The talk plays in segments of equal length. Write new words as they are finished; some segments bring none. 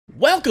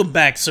Welcome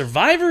back,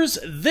 survivors!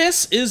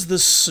 This is the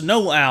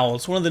snow owl.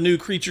 It's one of the new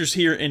creatures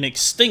here in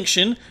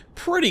Extinction.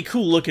 Pretty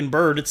cool looking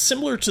bird. It's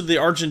similar to the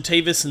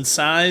Argentavis in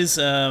size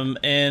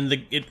and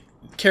the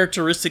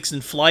characteristics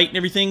in flight and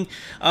everything.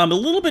 A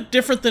little bit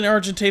different than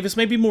Argentavis,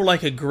 maybe more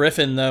like a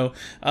griffin though.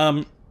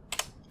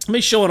 Let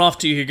me show it off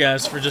to you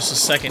guys for just a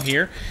second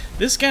here.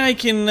 This guy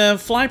can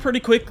fly pretty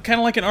quick, kind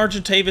of like an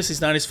Argentavis. He's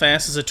not as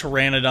fast as a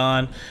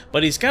Pteranodon,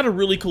 but he's got a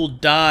really cool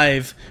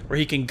dive where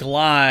he can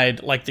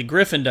glide like the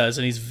griffin does,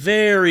 and he's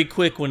very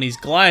quick when he's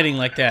gliding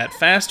like that,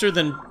 faster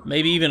than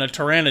maybe even a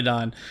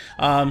Pteranodon.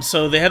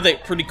 So they have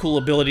that pretty cool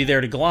ability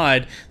there to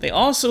glide. They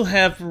also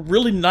have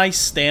really nice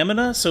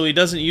stamina, so he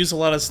doesn't use a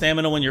lot of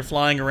stamina when you're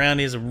flying around.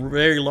 He has a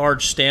very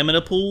large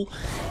stamina pool,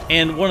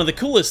 and one of the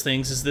coolest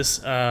things is this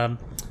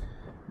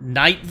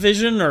night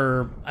vision,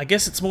 or I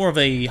guess it's more of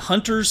a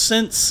hunter's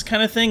sense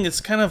kind of thing. It's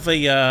kind of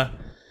a, I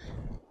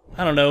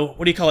don't know,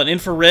 what do you call it,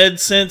 infrared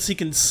sense? He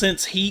can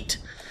sense heat,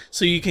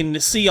 so you can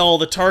see all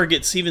the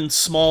targets, even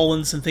small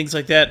ones and things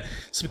like that.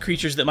 Some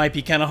creatures that might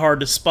be kind of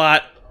hard to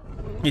spot,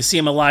 you see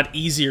them a lot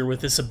easier with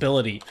this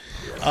ability.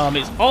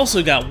 It's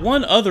also got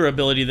one other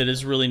ability that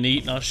is really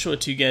neat, and I'll show it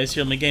to you guys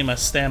here. Let me gain my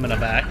stamina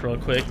back real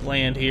quick.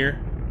 Land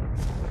here.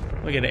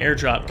 We got an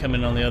airdrop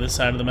coming on the other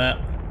side of the map.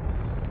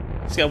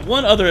 It's got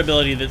one other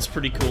ability that's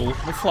pretty cool.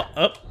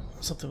 Oh,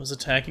 something was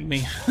attacking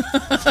me.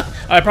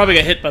 I probably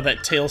got hit by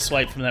that tail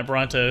swipe from that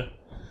Bronto.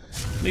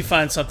 Let me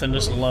find something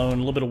just alone, a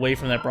little bit away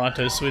from that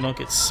Bronto so we don't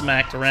get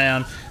smacked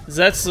around.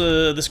 That's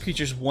this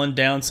creature's one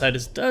downside,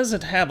 is it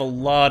doesn't have a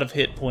lot of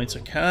hit points.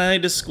 They're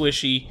kind of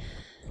squishy.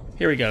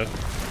 Here we go.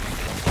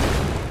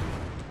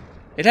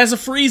 It has a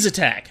freeze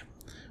attack,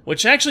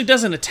 which actually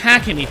doesn't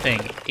attack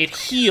anything. It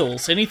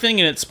heals anything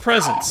in its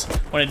presence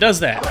when it does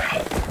that.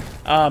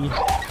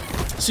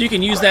 So you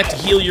can use that to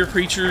heal your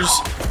creatures,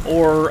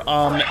 or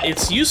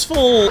it's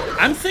useful.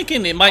 I'm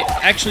thinking it might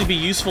actually be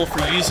useful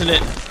for using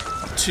it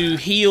to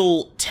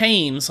heal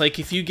tames. Like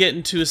if you get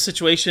into a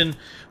situation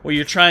where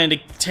you're trying to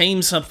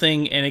tame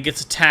something and it gets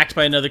attacked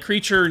by another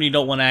creature and you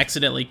don't want to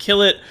accidentally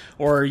kill it,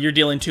 or you're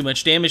dealing too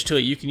much damage to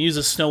it, you can use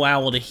a snow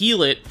owl to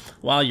heal it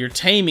while you're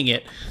taming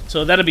it.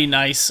 So that'll be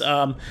nice.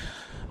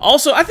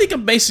 Also, I think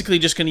I'm basically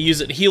just going to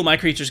use it to heal my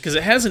creatures because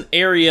it has an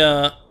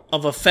area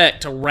of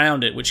effect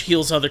around it, which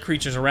heals other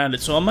creatures around it.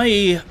 So I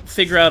may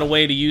figure out a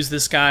way to use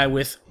this guy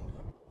with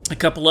a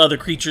couple other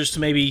creatures to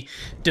maybe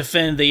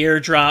defend the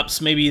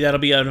airdrops. Maybe that'll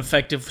be an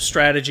effective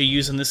strategy,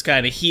 using this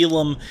guy to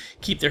heal them,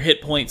 keep their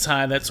hit points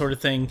high, that sort of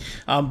thing.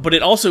 But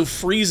it also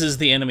freezes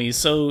the enemies,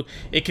 so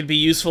it could be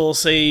useful,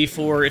 say,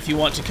 for if you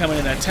want to come in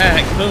and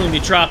attack. Boom,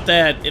 you drop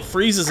that, it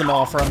freezes them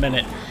all for a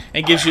minute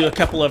and gives you a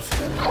couple of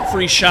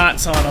free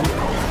shots on them,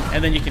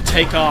 and then you can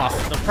take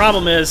off. The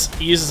problem is,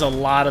 it uses a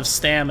lot of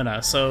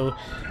stamina, so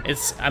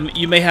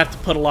you may have to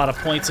put a lot of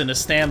points into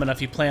stamina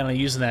if you plan on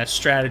using that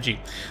strategy.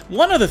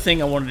 One other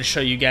thing I wanted to show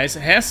you guys,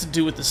 it has to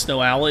do with the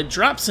snow owl. It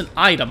drops an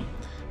item.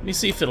 Let me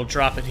see if it'll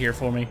drop it here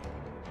for me.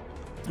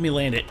 Let me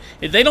land it.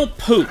 They don't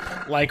poop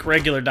like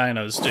regular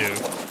dinos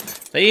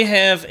do. They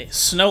have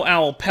snow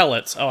owl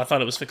pellets. Oh, I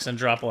thought it was fixing to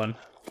drop one.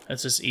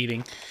 That's just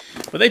eating.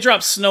 But they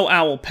drop snow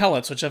owl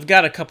pellets, which I've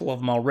got a couple of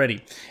them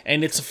already.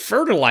 And it's a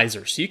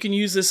fertilizer, so you can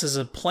use this as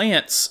a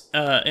plants,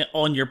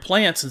 on your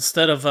plants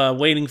instead of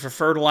waiting for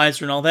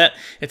fertilizer and all that.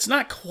 It's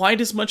not quite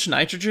as much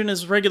nitrogen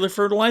as regular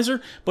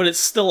fertilizer, but it's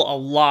still a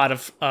lot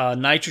of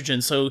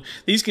nitrogen. So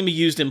these can be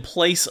used in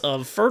place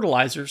of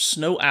fertilizer,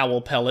 snow owl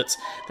pellets.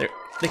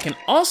 They can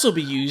also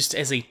be used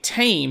as a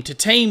tame, to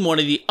tame one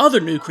of the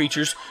other new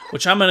creatures,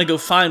 which I'm going to go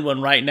find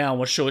one right now and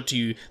we'll show it to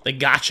you, the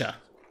Gacha.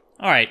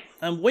 Alright,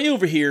 I'm way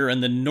over here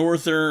in the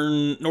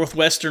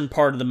northwestern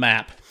part of the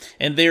map,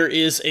 and there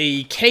is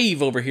a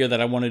cave over here that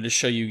I wanted to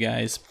show you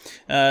guys.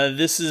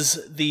 This is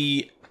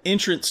the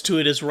entrance to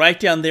it, is right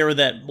down there where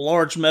that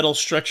large metal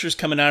structure is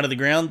coming out of the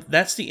ground.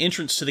 That's the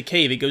entrance to the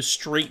cave. It goes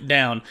straight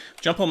down.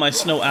 Jump on my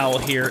snow owl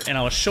here, and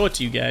I'll show it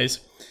to you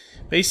guys.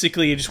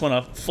 Basically, you just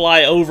want to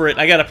fly over it.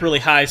 I got up really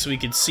high so we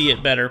could see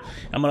it better.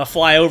 I'm going to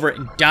fly over it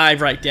and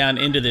dive right down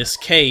into this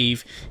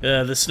cave.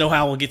 The snow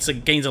owl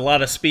gains a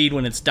lot of speed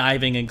when it's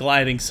diving and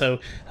gliding, so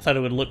I thought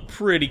it would look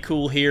pretty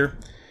cool here.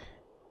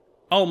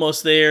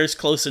 Almost there. It's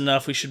close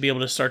enough. We should be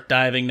able to start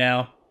diving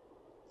now.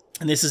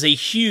 And this is a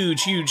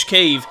huge, huge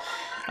cave.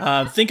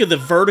 Think of the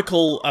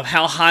vertical of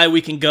how high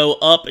we can go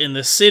up in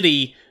the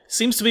city.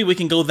 Seems to be we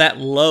can go that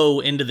low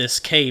into this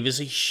cave. It's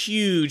a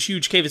huge,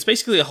 huge cave. It's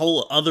basically a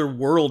whole other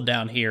world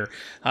down here.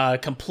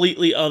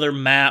 Completely other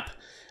map.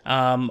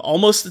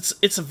 Almost,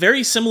 it's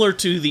very similar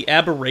to the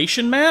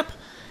Aberration map,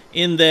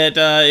 in that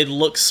it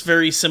looks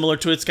very similar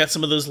to it. It's got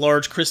some of those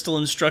large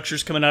crystalline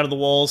structures coming out of the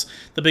walls,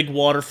 the big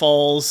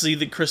waterfalls, see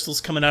the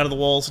crystals coming out of the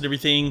walls and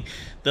everything,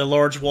 the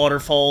large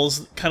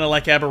waterfalls, kind of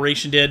like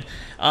Aberration did.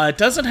 It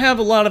doesn't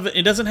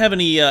have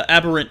any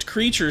aberrant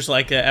creatures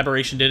like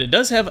Aberration did. It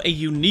does have a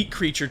unique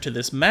creature to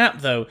this map,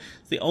 though.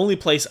 The only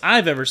place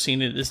I've ever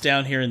seen it is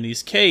down here in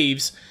these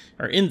caves,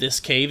 or in this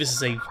cave. This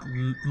is a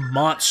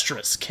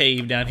monstrous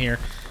cave down here.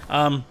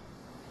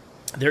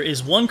 there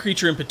is one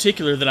creature in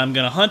particular that I'm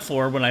going to hunt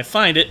for when I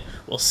find it.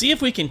 We'll see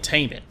if we can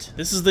tame it.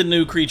 This is the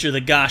new creature,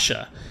 the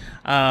Gacha.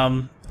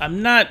 I'm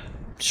not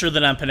sure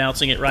that I'm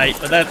pronouncing it right,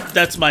 but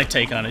that's my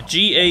take on it.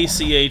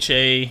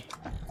 G-A-C-H-A,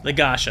 the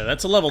Gacha.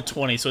 That's a level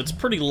 20, so it's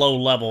pretty low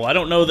level. I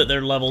don't know that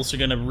their levels are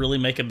going to really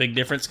make a big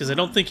difference, because I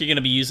don't think you're going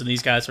to be using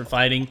these guys for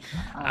fighting.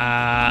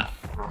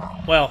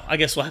 Well, I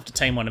guess we'll have to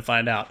tame one and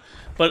find out.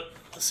 But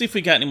let's see if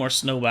we got any more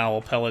snow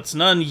owl pellets.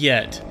 None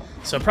yet.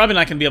 So I'm probably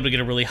not going to be able to get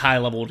a really high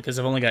level because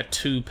I've only got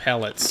 2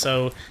 pellets.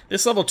 So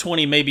this level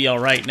 20 may be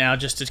alright now,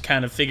 just to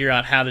kind of figure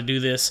out how to do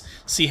this,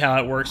 see how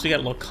it works. We got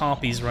little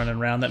compies running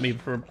around. That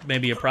may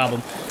be a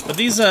problem. But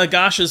these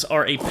Gachas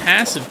are a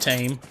passive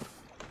tame.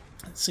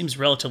 It seems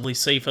relatively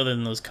safe other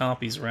than those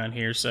compies around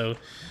here. So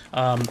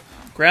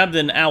grab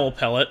an owl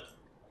pellet.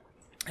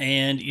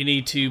 And you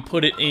need to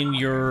put it in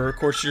your, of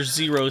course, your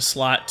 0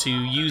 slot to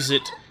use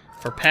it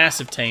for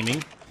passive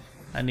taming.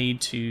 I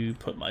need to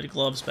put my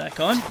gloves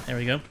back on. There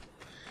we go.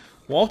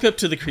 Walk up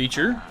to the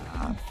creature.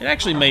 It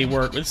actually may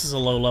work. This is a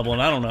low level,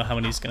 and I don't know how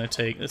many it's going to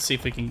take. Let's see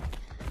if we can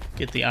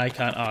get the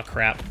icon. Oh,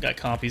 crap. Got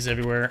compies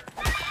everywhere.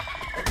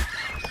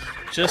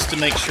 Just to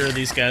make sure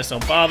these guys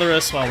don't bother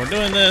us while we're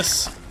doing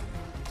this.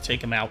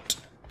 Take them out.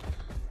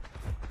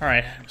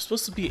 Alright, I'm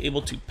supposed to be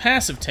able to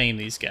passive tame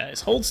these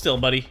guys. Hold still,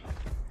 buddy.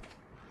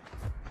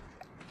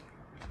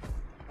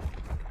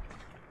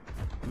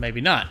 Maybe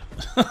not.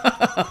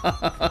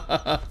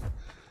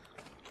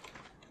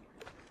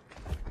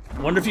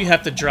 Wonder if you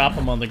have to drop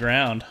them on the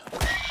ground.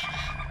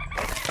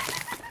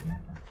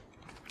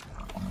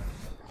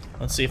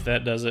 Let's see if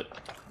that does it.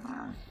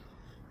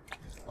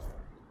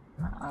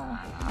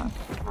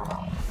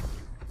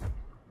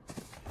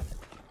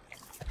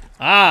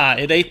 Ah,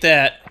 it ate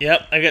that.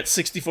 Yep, I got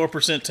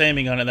 64%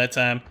 taming on it that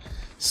time.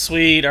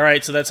 Sweet.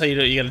 Alright, so that's how you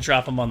do it. You gotta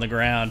drop them on the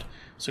ground.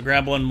 So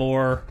grab one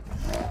more.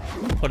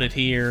 Put it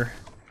here.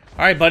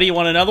 Alright, buddy, you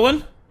want another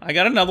one? I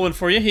got another one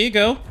for you. Here you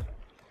go.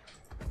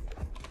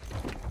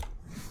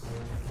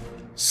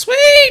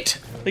 Sweet!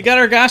 We got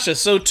our Gacha.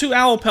 So 2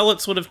 owl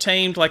pellets would have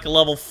tamed like a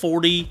level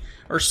 40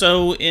 or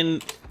so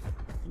in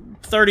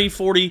 30,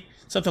 40,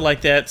 something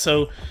like that.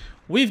 So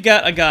we've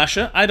got a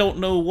Gacha. I don't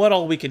know what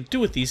all we can do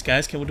with these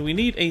guys. Do we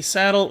need a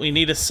saddle? We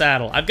need a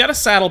saddle. I've got a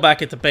saddle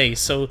back at the base.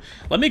 So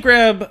let me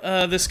grab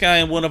this guy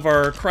in one of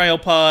our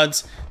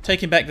cryopods.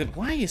 Take him back to...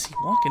 Why is he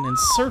walking in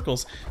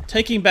circles?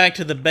 Take him back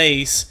to the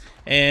base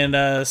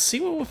and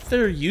see if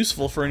they're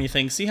useful for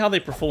anything. See how they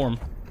perform.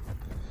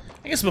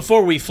 I guess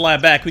before we fly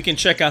back, we can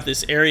check out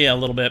this area a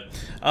little bit.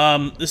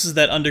 This is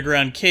that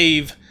underground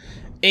cave.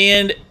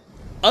 And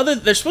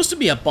there's supposed to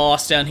be a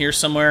boss down here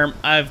somewhere.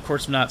 I've, of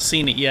course, not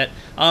seen it yet.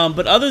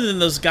 But other than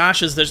those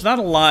Gachas, there's not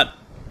a lot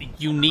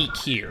unique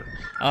here.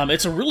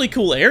 It's a really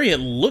cool area. It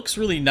looks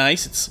really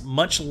nice. It's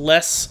much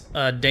less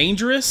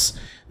dangerous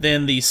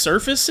than the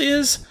surface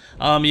is.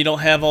 You don't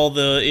have all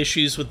the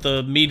issues with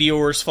the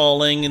meteors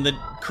falling and the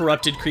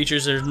corrupted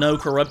creatures. There's no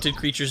corrupted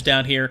creatures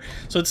down here.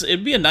 So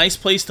it'd be a nice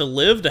place to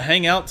live, to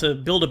hang out, to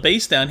build a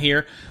base down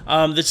here.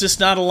 There's just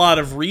not a lot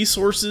of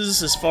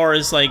resources as far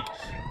as, like,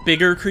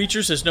 bigger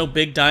creatures. There's no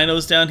big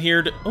dinos down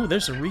here. Oh,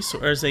 there's a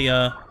resource. There's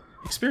a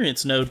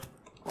experience node.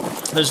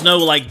 There's no,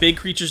 like, big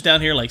creatures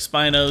down here like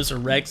Spinos or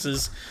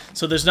Rexes,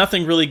 so there's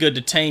nothing really good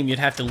to tame. You'd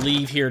have to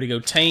leave here to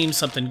go tame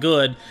something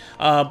good,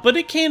 but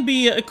it can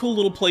be a cool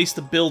little place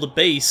to build a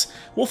base.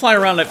 We'll fly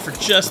around it for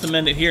just a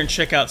minute here and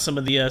check out some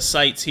of the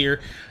sites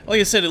here. Like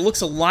I said, it looks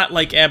a lot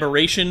like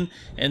Aberration,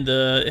 and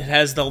it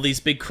has all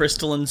these big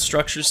crystalline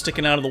structures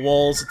sticking out of the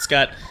walls.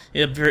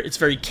 It's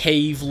very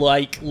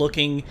cave-like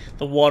looking,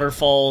 the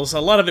waterfalls.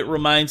 A lot of it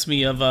reminds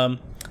me of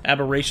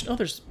Aberration. Oh,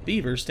 there's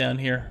beavers down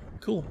here.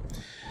 Cool.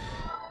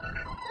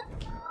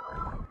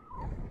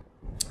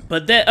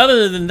 But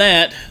other than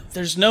that,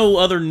 there's no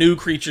other new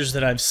creatures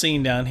that I've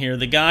seen down here.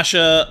 The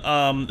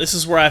Gacha, this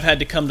is where I've had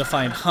to come to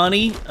find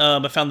honey.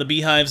 I found the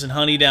beehives and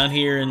honey down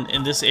here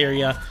in this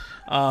area.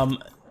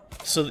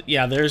 So,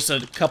 yeah, there's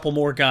a couple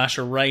more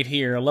Gacha right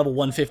here. Level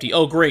 150.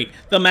 Oh, great.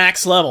 The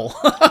max level.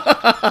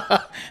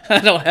 I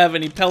don't have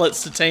any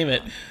pellets to tame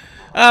it.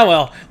 Ah,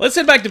 well. Let's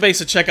head back to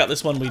base and check out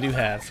this one we do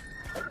have.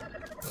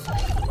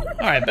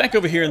 Alright, back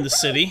over here in the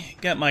city.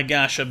 Got my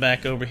Gacha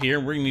back over here.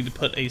 We're going to need to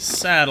put a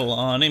saddle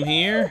on him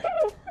here.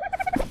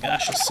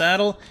 Gacha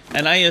saddle.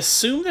 And I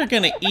assume they're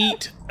going to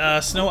eat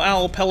snow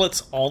owl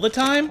pellets all the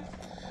time.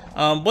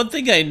 One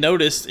thing I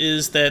noticed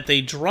is that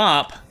they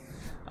drop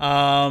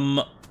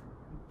Gacha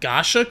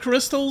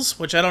crystals,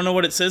 which I don't know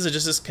what it says. It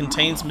just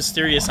contains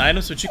mysterious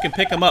items, but you can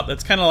pick them up.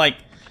 That's kind of like,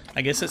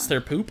 I guess it's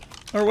their poop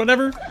or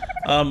whatever.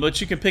 But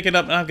you can pick it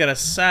up, and I've got a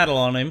saddle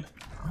on him.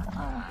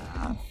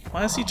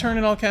 Why is he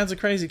turning all kinds of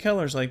crazy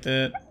colors like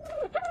that?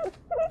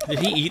 Did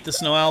he eat the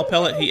snow owl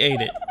pellet? He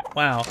ate it.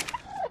 Wow.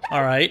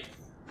 Alright.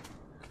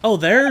 Oh,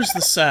 there's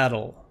the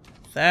saddle.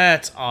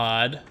 That's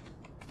odd.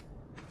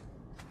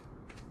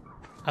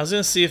 I was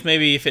going to see if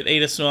maybe if it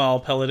ate a snow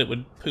owl pellet, it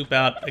would poop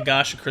out a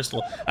Gacha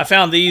crystal. I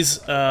found these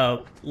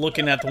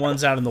looking at the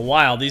ones out in the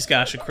wild. These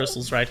Gacha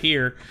crystals right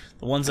here.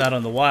 The ones out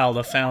in the wild,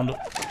 I found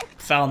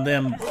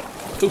them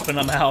pooping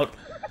them out.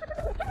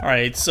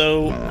 Alright,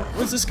 so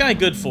what's this guy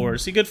good for?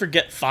 Is he good for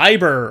get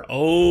fiber?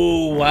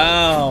 Oh,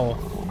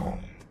 wow.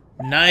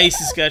 Nice,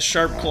 he's got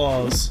sharp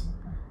claws.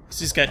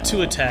 So he's got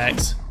 2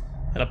 attacks.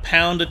 Got a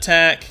pound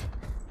attack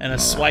and a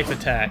swipe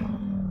attack.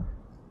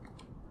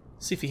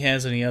 See if he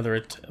has any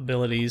other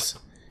abilities.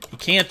 He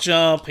can't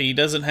jump, he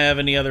doesn't have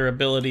any other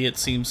ability, it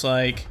seems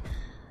like.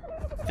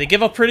 They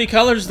give up pretty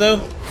colors, though.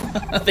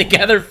 They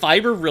gather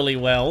fiber really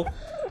well.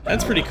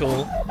 That's pretty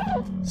cool.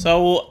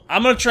 So,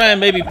 I'm gonna try and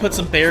maybe put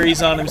some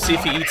berries on him, see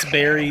if he eats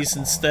berries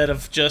instead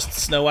of just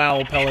snow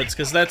owl pellets,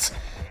 because that's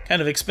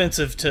kind of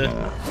expensive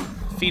to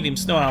feed him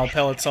snow owl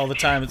pellets all the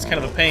time. It's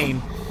kind of a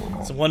pain.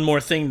 It's one more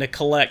thing to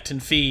collect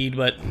and feed,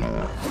 but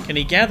can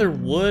he gather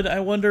wood,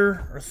 I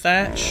wonder, or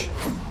thatch?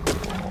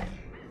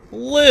 A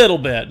little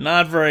bit,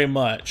 not very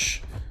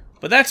much.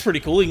 But that's pretty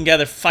cool. He can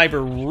gather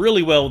fiber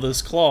really well with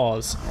his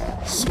claws.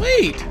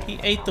 Sweet! He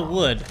ate the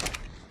wood.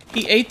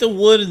 He ate the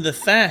wood and the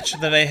thatch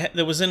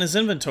that was in his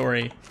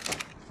inventory.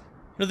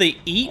 Do they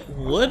eat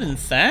wood and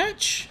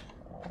thatch?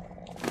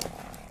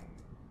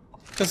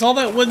 Because all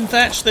that wood and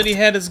thatch that he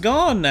had is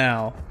gone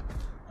now.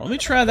 Let me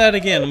try that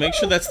again. Make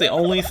sure that's the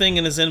only thing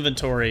in his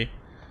inventory.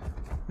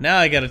 Now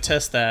I gotta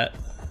test that.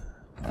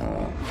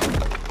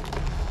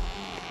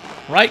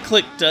 Right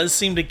click does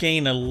seem to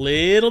gain a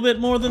little bit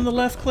more than the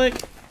left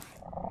click.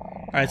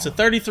 Alright, so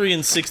 33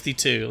 and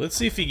 62. Let's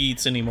see if he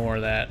eats any more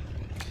of that.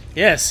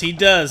 Yes, he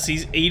does.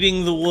 He's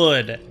eating the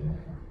wood.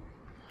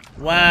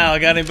 Wow, I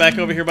got him back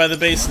over here by the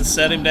base and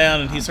set him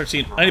down, and he starts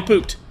eating. Oh, he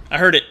pooped. I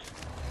heard it.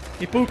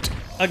 He pooped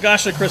a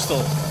Gacha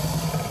crystal.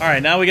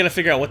 Alright, now we gotta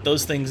figure out what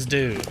those things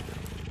do.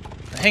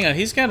 Hang on,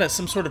 he's got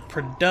some sort of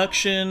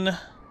production.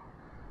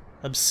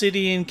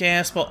 Obsidian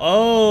gas ball.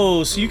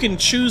 Oh, so you can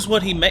choose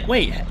what he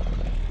wait.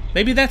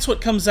 Maybe that's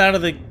what comes out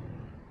of the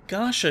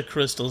Gacha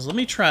crystals. Let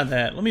me try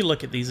that. Let me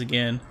look at these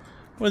again.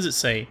 What does it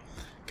say?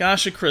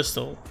 Gacha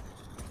crystal.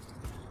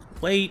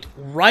 Wait,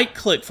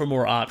 right-click for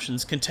more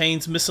options.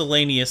 Contains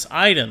miscellaneous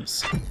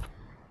items.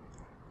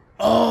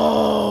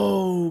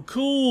 Oh,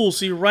 cool.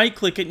 So you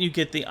right-click it and you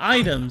get the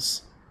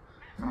items.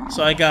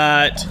 So I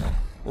got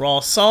raw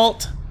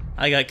salt.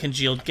 I got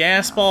congealed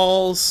gas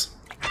balls.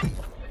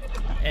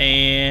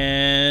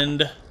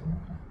 And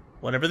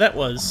whatever that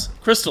was.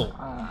 Crystal.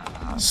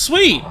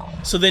 Sweet!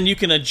 So then you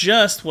can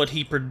adjust what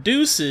he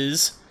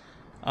produces.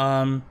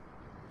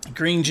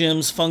 Green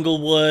gems,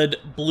 fungal wood,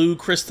 blue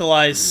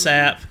crystallized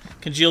sap,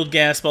 congealed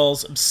gas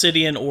balls,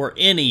 obsidian, or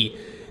any.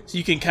 So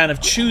you can kind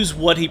of choose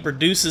what he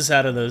produces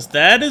out of those.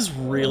 That is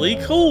really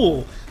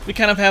cool. We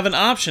kind of have an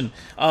option.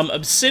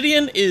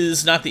 Obsidian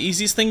is not the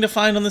easiest thing to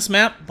find on this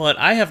map, but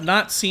I have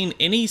not seen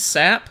any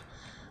sap.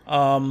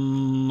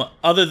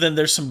 Other than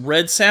there's some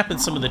red sap in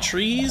some of the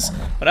trees,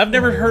 but I've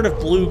never heard of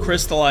blue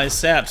crystallized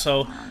sap,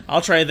 so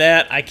I'll try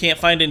that. I can't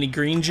find any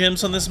green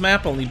gems on this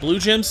map, only blue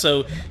gems,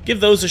 so give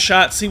those a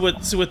shot, see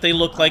what they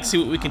look like, see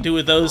what we can do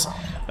with those.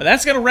 But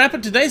that's gonna wrap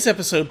up today's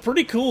episode.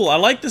 Pretty cool. I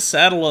like the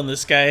saddle on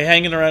this guy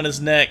hanging around his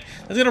neck.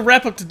 That's gonna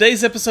wrap up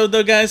today's episode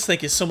though, guys.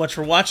 Thank you so much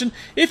for watching.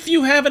 If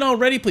you haven't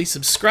already, please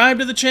subscribe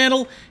to the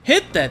channel,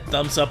 hit that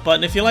thumbs up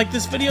button if you like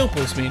this video,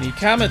 post me any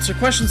comments or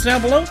questions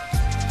down below,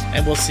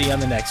 and we'll see you on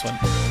the next one.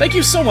 Thank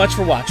you so much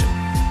for watching.